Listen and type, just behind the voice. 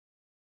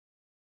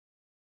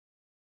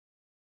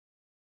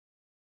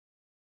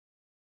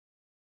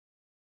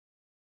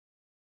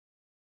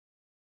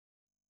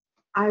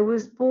I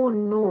was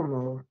born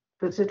normal,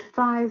 but at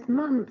 5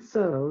 months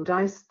old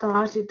I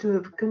started to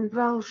have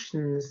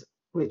convulsions,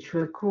 which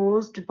were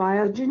caused by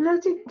a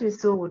genetic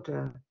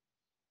disorder.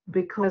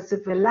 Because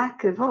of a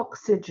lack of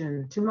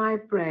oxygen to my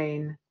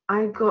brain,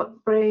 I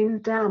got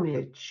brain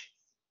damage.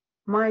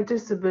 My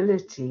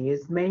disability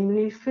is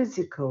mainly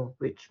physical,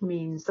 which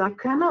means I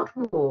cannot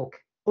walk,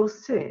 or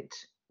sit,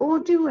 or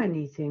do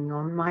anything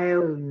on my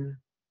own.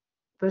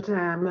 But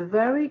I am a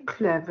very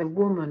clever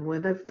woman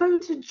with a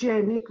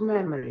photogenic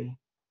memory.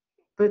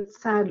 But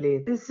sadly,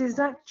 this is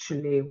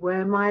actually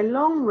where my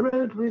long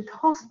road with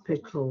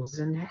hospitals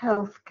and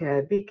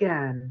healthcare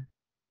began.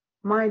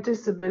 My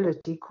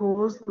disability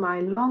caused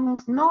my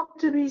lungs not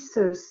to be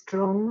so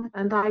strong,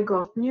 and I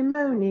got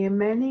pneumonia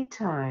many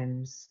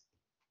times.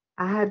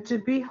 I had to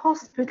be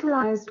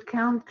hospitalized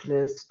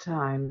countless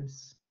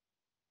times.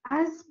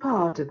 As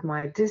part of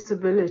my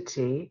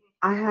disability,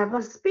 I have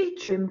a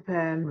speech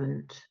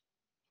impairment.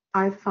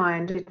 I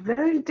find it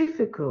very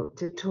difficult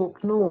to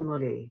talk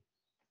normally.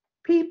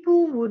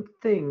 People would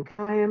think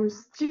I am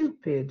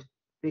stupid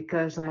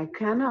because I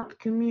cannot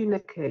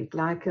communicate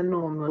like a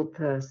normal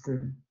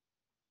person.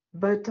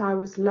 But I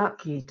was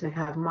lucky to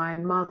have my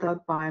mother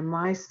by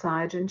my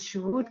side, and she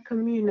would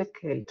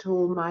communicate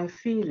all my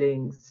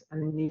feelings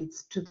and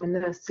needs to the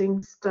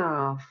nursing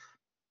staff.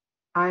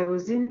 I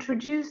was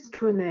introduced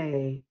to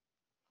an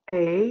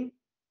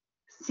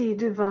AAC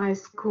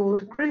device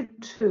called Grid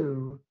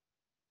 2.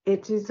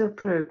 It is a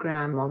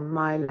program on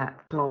my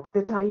laptop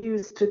that I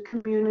use to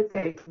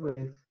communicate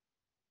with.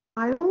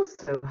 I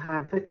also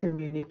have a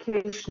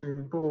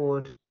communication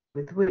board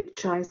with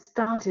which I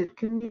started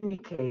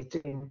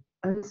communicating,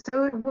 and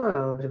so a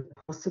world of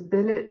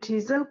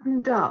possibilities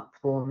opened up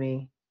for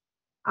me.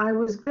 I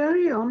was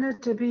very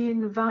honored to be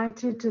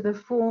invited to the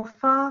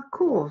 4FAR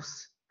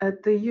course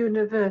at the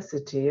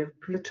University of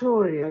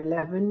Pretoria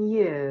 11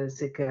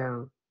 years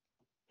ago.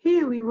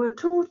 Here we were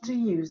taught to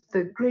use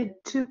the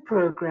Grid 2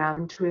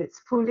 program to its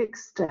full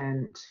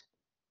extent.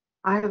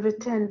 I have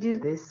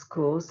attended this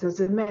course as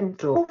a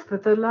mentor for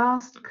the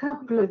last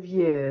couple of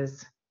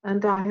years,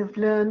 and I have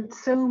learned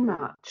so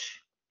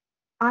much.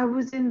 I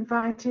was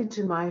invited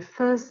to my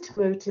first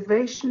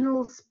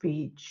motivational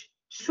speech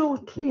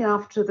shortly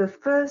after the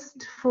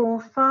first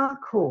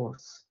 4FAR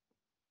course.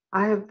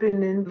 I have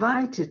been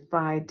invited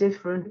by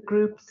different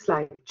groups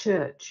like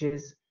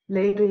churches,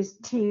 ladies'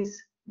 teas,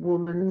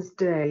 women's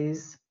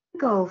days,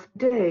 golf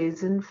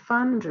days, and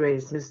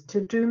fundraisers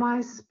to do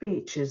my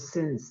speeches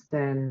since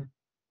then.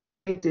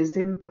 It is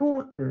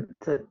important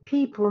that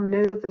people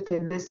know that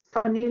in this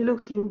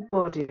funny-looking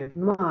body of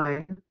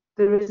mine,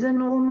 there is a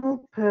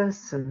normal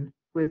person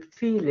with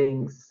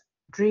feelings,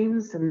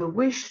 dreams, and the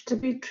wish to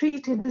be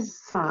treated as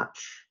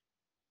such.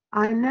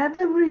 I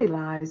never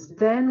realized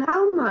then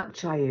how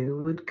much I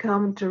would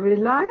come to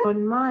rely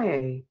on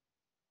my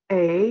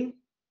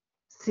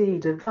AAC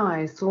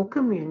device or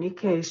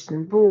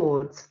communication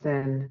boards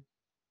then.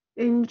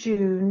 In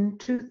June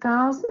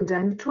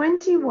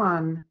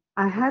 2021,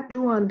 I had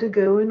to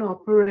undergo an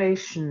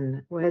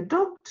operation where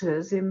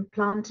doctors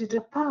implanted a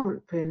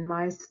pump in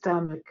my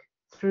stomach,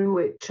 through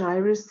which I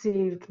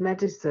received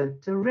medicine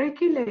to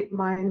regulate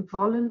my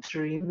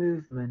involuntary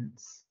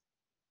movements.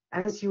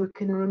 As you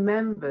can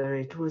remember,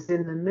 it was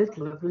in the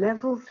middle of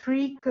level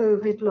 3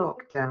 COVID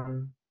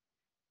lockdown.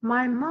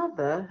 My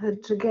mother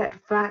had to get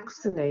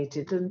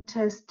vaccinated and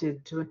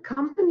tested to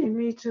accompany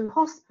me to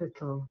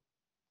hospital.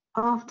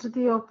 After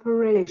the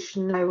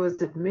operation, I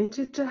was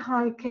admitted to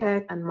high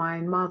care, and my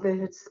mother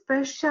had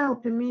special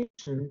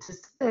permission to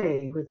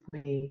stay with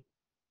me.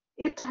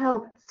 It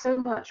helped so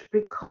much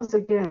because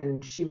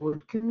again she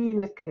would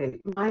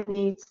communicate my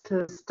needs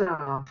to the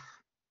staff.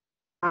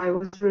 I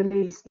was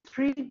released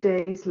 3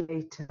 days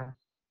later.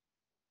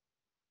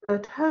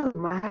 At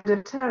home I had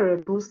a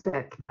terrible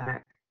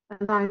setback,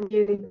 and I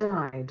nearly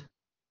died.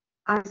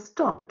 I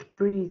stopped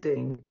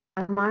breathing,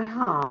 and my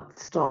heart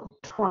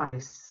stopped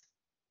twice.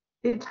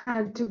 It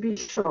had to be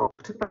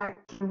shocked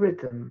back to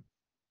rhythm.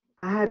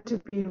 I had to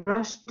be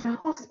rushed to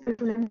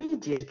hospital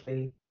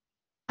immediately.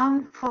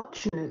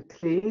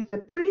 Unfortunately,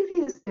 the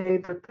previous day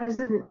the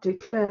president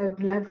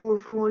declared level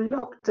 4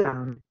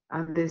 lockdown,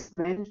 and this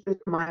meant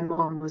that my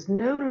mom was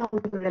no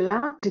longer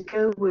allowed to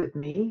go with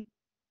me.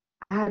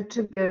 I had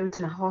to go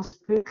to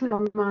hospital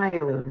on my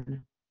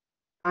own.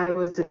 I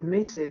was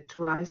admitted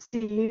to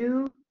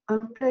ICU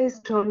and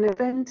placed on a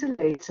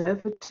ventilator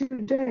for 2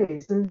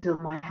 days until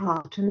my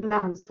heart and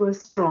lungs were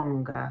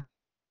stronger.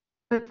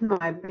 But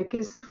my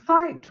biggest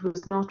fight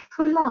was not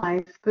for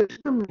life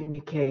but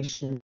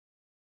communication.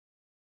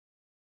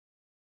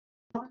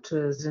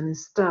 Doctors and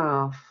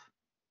staff.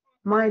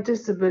 My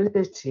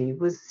disability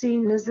was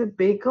seen as a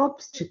big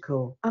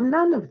obstacle, and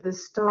none of the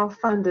staff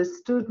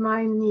understood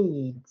my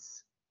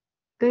needs.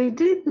 They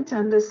didn't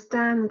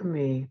understand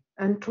me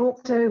and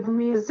talked over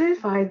me as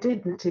if I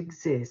didn't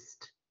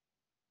exist.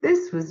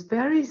 This was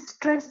very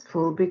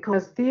stressful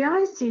because the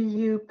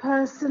ICU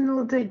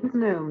personnel didn't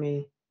know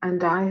me,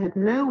 and I had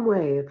no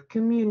way of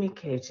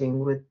communicating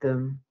with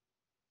them.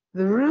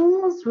 The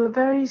rules were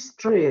very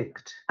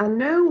strict, and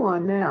no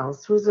one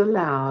else was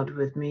allowed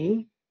with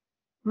me.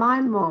 My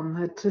mom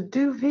had to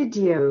do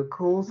video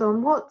calls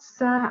on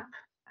WhatsApp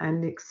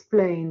and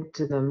explain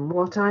to them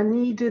what I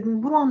needed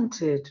and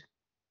wanted.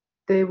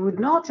 They would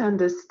not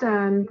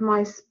understand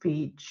my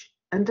speech,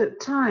 and at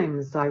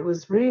times I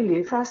was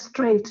really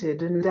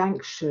frustrated and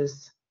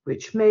anxious,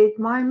 which made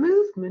my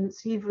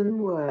movements even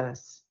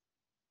worse.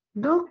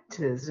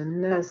 Doctors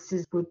and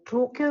nurses would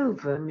talk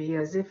over me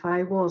as if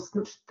I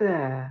wasn't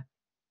there.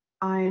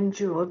 I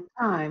endured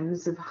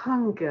times of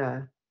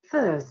hunger,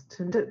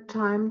 thirst, and at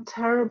times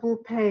terrible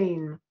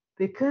pain,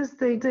 because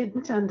they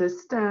didn't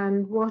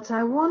understand what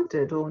I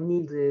wanted or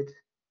needed.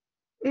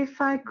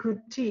 If I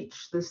could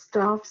teach the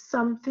staff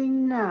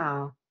something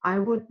now, I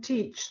would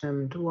teach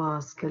them to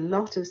ask a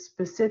lot of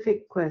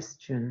specific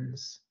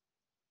questions,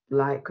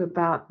 like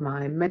about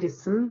my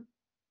medicine.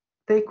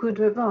 They could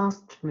have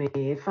asked me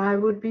if I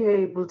would be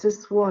able to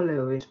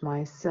swallow it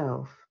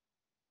myself.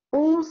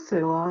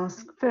 Also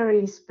ask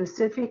very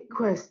specific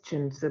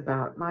questions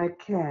about my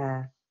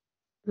care.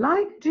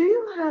 Like, do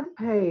you have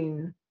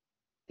pain?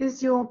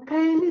 Is your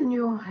pain in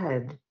your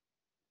head?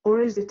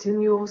 Or is it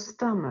in your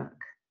stomach?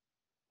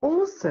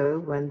 Also,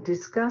 when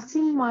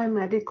discussing my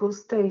medical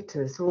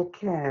status or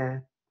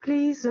care,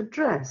 please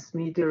address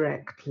me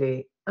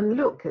directly and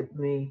look at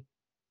me.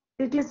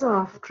 It is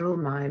after all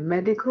my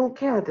medical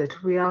care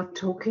that we are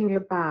talking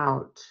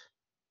about.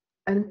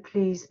 And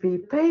please be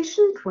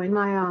patient when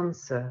I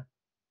answer.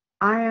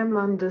 I am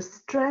under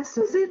stress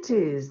as it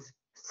is,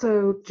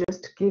 so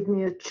just give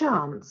me a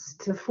chance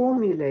to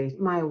formulate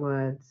my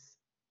words.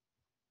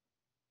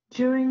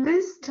 During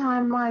this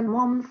time my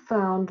mom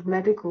found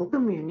medical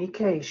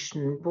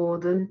communication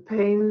board and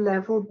pain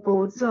level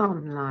boards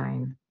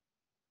online.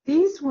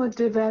 These were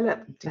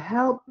developed to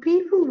help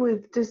people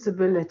with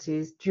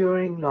disabilities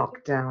during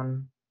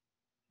lockdown.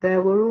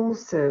 There were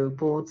also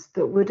boards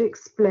that would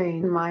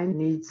explain my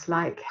needs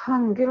like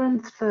hunger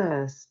and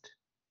thirst.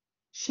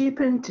 She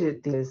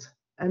printed these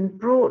and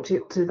brought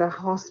it to the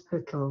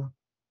hospital.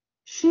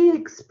 She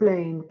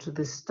explained to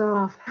the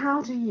staff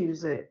how to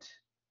use it.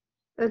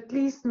 At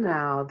least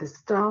now the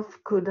staff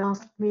could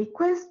ask me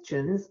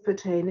questions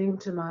pertaining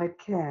to my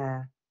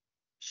care.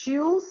 She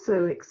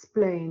also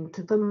explained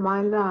to them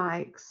my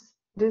likes,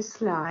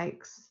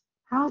 dislikes,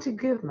 how to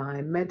give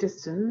my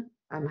medicine,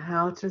 and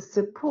how to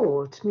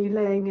support me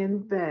laying in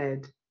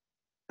bed.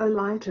 A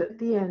light at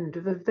the end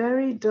of a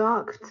very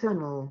dark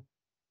tunnel.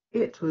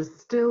 It was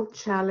still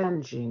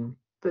challenging,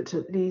 but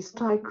at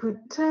least I could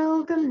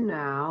tell them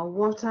now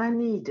what I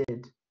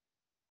needed.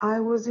 I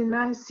was in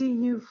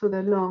ICU for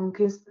the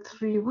longest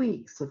 3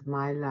 weeks of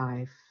my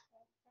life.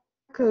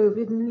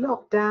 COVID and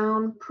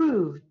lockdown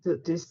proved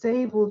that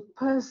disabled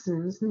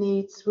persons'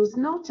 needs was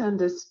not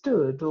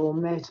understood or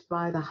met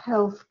by the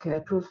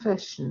healthcare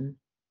profession.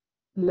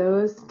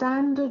 Lower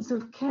standards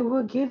of care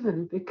were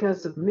given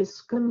because of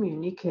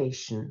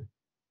miscommunication.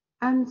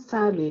 And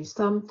sadly,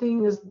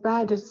 something as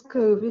bad as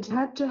COVID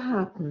had to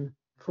happen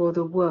for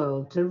the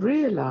world to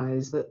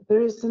realize that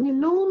there is an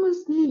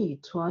enormous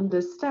need to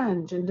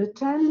understand and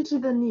attend to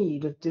the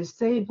need of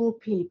disabled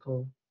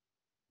people.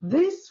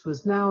 This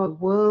was now a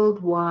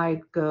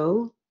worldwide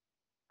goal.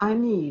 I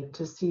need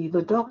to see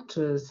the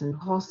doctors and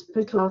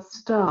hospital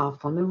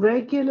staff on a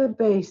regular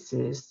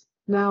basis,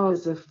 now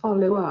as a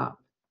follow-up,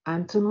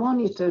 and to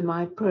monitor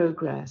my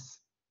progress.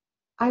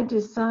 I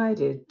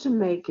decided to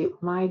make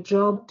it my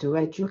job to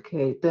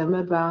educate them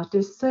about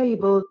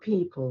disabled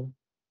people.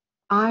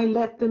 I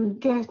let them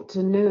get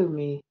to know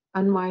me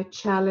and my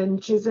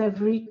challenges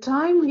every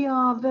time we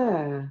are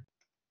there.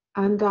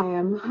 And I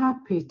am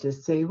happy to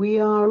say we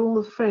are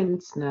all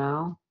friends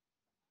now.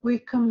 We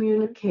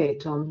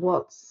communicate on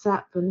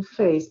WhatsApp and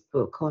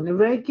Facebook on a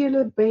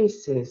regular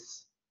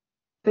basis.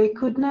 They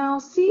could now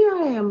see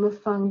I am a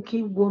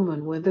funky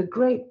woman with a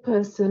great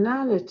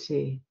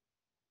personality.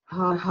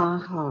 Ha ha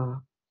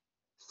ha.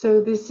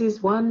 So this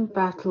is one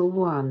battle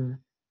won.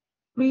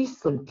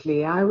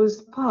 Recently I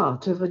was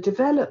part of a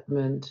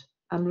development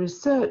and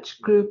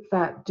research group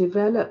that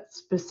developed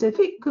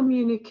specific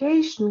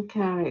communication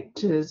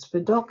characters for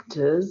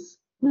doctors,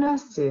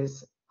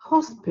 nurses,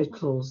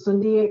 hospitals,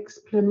 and the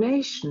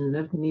explanation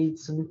of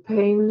needs and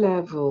pain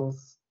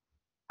levels.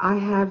 I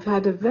have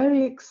had a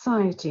very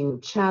exciting,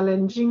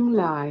 challenging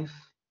life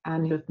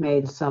and have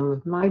made some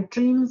of my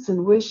dreams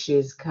and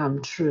wishes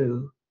come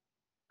true.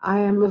 I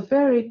am a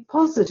very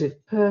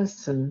positive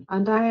person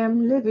and I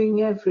am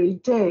living every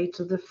day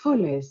to the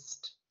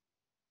fullest.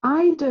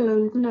 I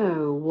don't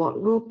know what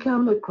will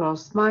come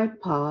across my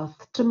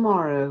path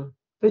tomorrow,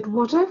 but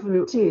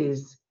whatever it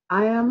is,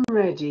 I am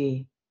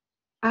ready.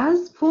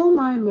 As for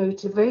my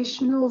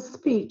motivational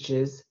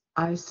speeches,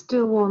 I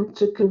still want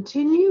to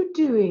continue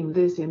doing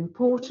this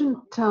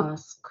important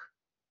task.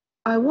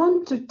 I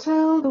want to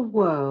tell the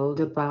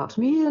world about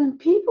me and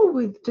people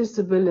with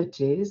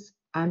disabilities,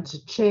 and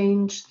to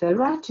change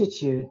their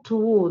attitude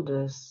toward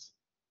us.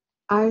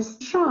 I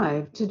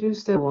strive to do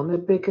so on a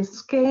bigger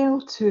scale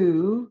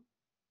too.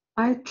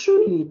 I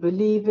truly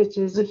believe it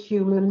is a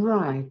human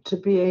right to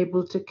be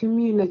able to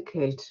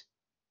communicate.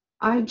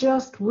 I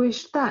just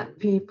wish that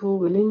people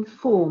will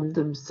inform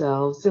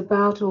themselves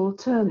about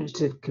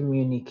alternative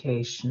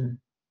communication.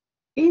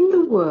 In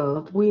the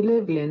world we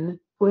live in,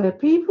 where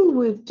people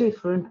with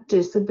different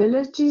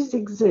disabilities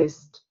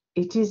exist,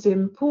 it is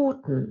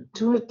important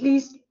to at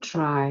least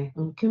try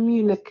and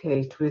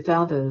communicate with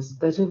others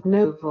that have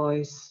no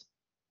voice.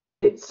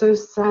 It's so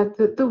sad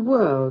that the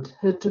world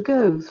had to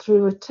go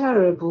through a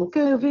terrible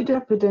COVID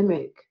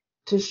epidemic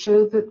to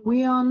show that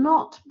we are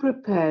not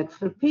prepared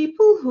for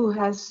people who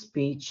have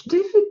speech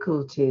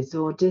difficulties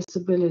or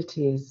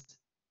disabilities.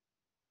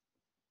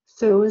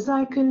 So as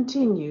I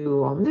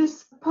continue on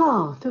this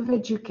path of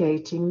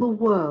educating the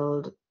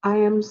world, I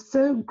am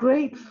so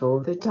grateful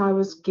that I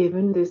was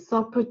given this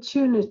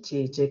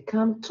opportunity to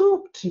come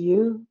talk to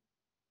you.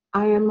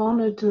 I am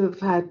honored to have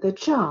had the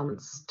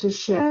chance to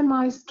share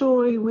my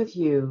story with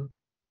you.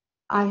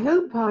 I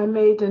hope I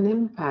made an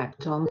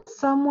impact on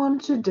someone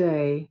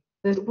today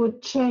that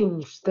would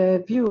change their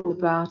view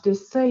about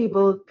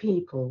disabled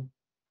people.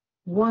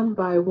 One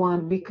by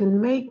one we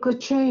can make a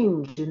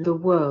change in the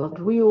world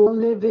we all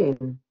live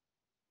in.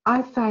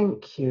 I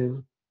thank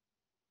you.